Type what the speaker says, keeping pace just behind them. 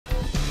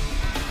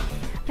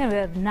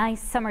A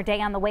nice summer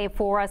day on the way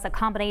for us. A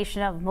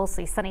combination of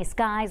mostly sunny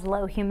skies,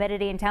 low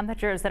humidity, and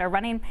temperatures that are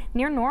running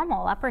near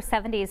normal, upper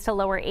 70s to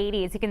lower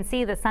 80s. You can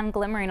see the sun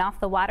glimmering off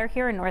the water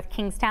here in North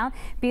Kingstown.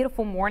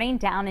 Beautiful morning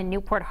down in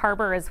Newport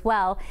Harbor as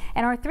well.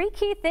 And our three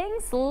key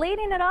things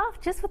leading it off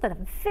just with a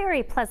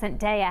very pleasant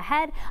day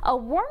ahead. A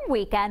warm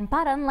weekend,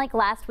 but unlike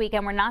last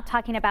weekend, we're not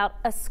talking about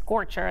a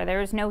scorcher.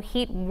 There's no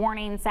heat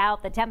warnings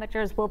out. The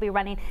temperatures will be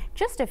running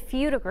just a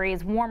few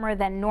degrees warmer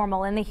than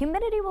normal, and the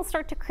humidity will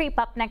start to creep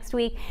up next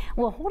week.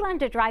 We'll hold on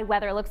to dry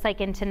weather, looks like,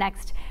 into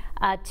next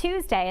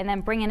Tuesday, and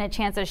then bring in a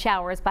chance of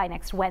showers by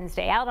next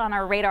Wednesday. Out on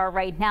our radar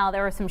right now,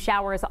 there are some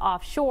showers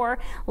offshore,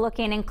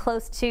 looking in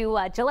close to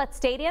Gillette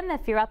Stadium.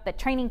 If you're up at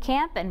training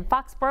camp in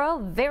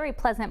Foxborough, very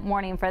pleasant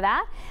morning for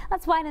that.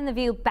 Let's widen the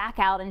view back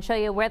out and show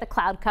you where the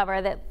cloud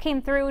cover that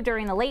came through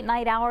during the late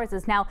night hours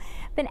has now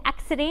been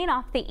exiting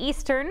off the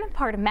eastern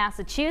part of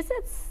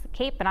Massachusetts.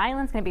 Cape and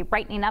Island's going to be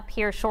brightening up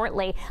here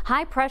shortly.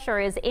 High pressure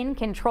is in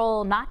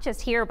control, not just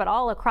here, but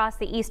all across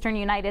the eastern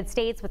United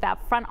States with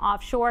that front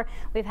offshore.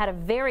 We've had a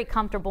very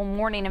comfortable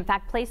morning. In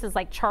fact, places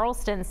like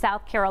Charleston,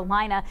 South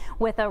Carolina,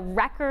 with a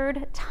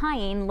record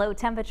tying low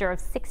temperature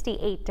of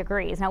 68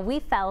 degrees. Now, we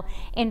fell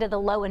into the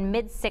low and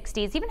mid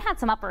 60s, even had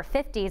some upper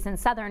 50s in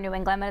southern New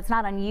England, but it's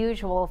not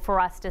unusual for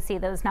us to see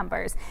those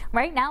numbers.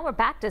 Right now, we're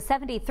back to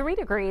 73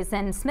 degrees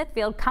in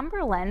Smithfield.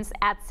 Cumberland's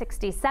at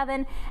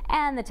 67,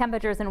 and the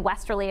temperatures in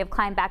Westerly have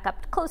climbed back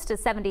up close to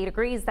 70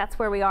 degrees. That's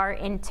where we are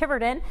in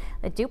Tiverton.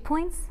 The dew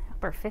points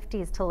upper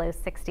 50s to low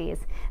 60s.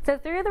 So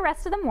through the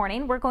rest of the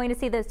morning, we're going to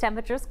see those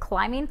temperatures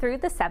climbing through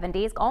the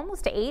 70s,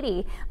 almost to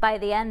 80 by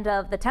the end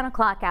of the 10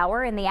 o'clock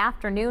hour. In the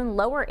afternoon,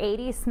 lower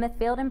 80s,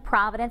 Smithfield and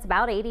Providence,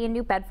 about 80 in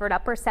New Bedford,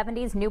 upper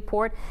 70s,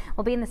 Newport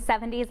will be in the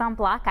 70s on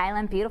Block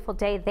Island. Beautiful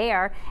day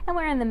there. And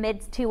we're in the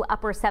mid to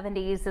upper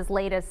 70s as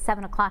late as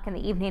 7 o'clock in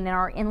the evening in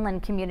our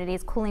inland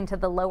communities, cooling to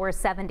the lower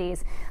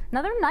 70s.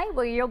 Another night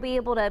where you'll be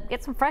able to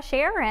get some fresh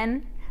air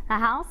in the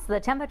house. The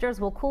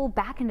temperatures will cool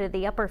back into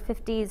the upper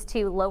 50s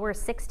to lower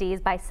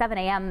 60s. By 7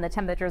 a.m. the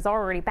temperature is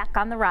already back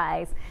on the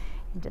rise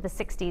into the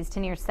 60s to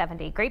near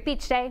 70. Great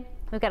beach day.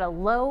 We've got a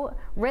low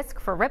risk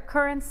for rip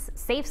currents,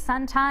 safe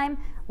sun time,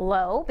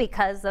 low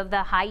because of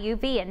the high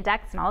UV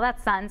index and all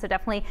that sun. So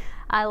definitely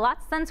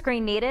lots of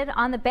sunscreen needed.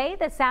 On the bay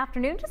this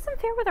afternoon, just some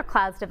fair weather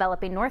clouds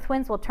developing. North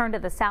winds will turn to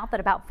the south at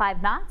about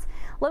 5 knots.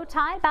 Low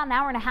tide about an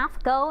hour and a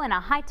half ago, and a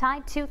high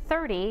tide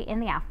 2:30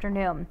 in the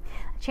afternoon.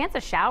 A chance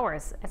of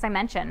showers, as I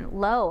mentioned,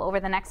 low over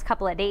the next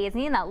couple of days.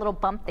 And even that little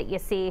bump that you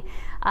see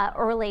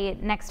early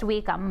next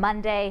week on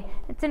Monday,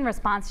 it's in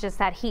response to just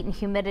that heat and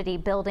humidity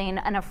building,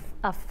 and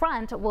a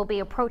front will be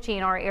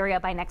approaching our area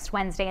by next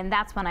Wednesday, and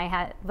that's when I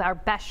had our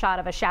best shot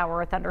of a shower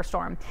or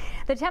thunderstorm.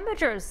 The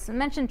temperatures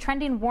mentioned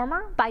trending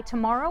warmer. By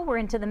tomorrow, we're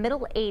into the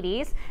middle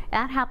 80s.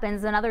 That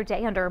happens another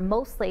day under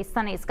mostly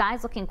sunny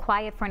skies. Looking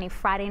quiet for any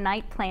Friday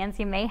night plans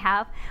you may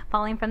have,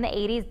 falling from the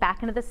 80s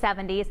back into the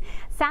 70s.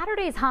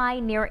 Saturday's high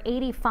near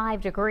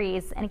 85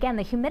 degrees, and again,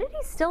 the humidity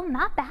is still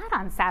not bad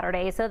on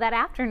Saturday, so that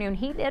afternoon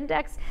heat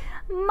index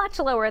much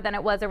lower than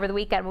it was over the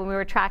weekend when we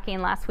were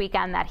tracking last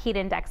weekend, that heat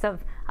index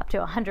of up to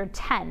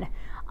 110.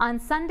 On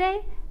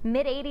Sunday,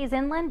 mid-80s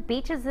inland,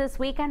 beaches this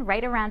weekend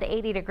right around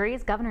 80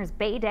 degrees. Governor's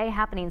Bay Day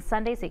happening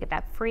Sunday, so you get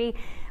that free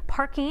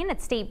parking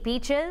at state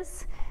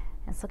beaches.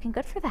 It's looking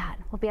good for that.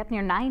 We'll be up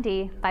near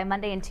 90 by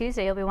Monday and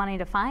Tuesday. You'll be wanting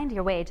to find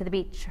your way to the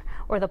beach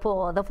or the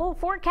pool. The full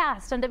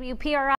forecast on WPRI.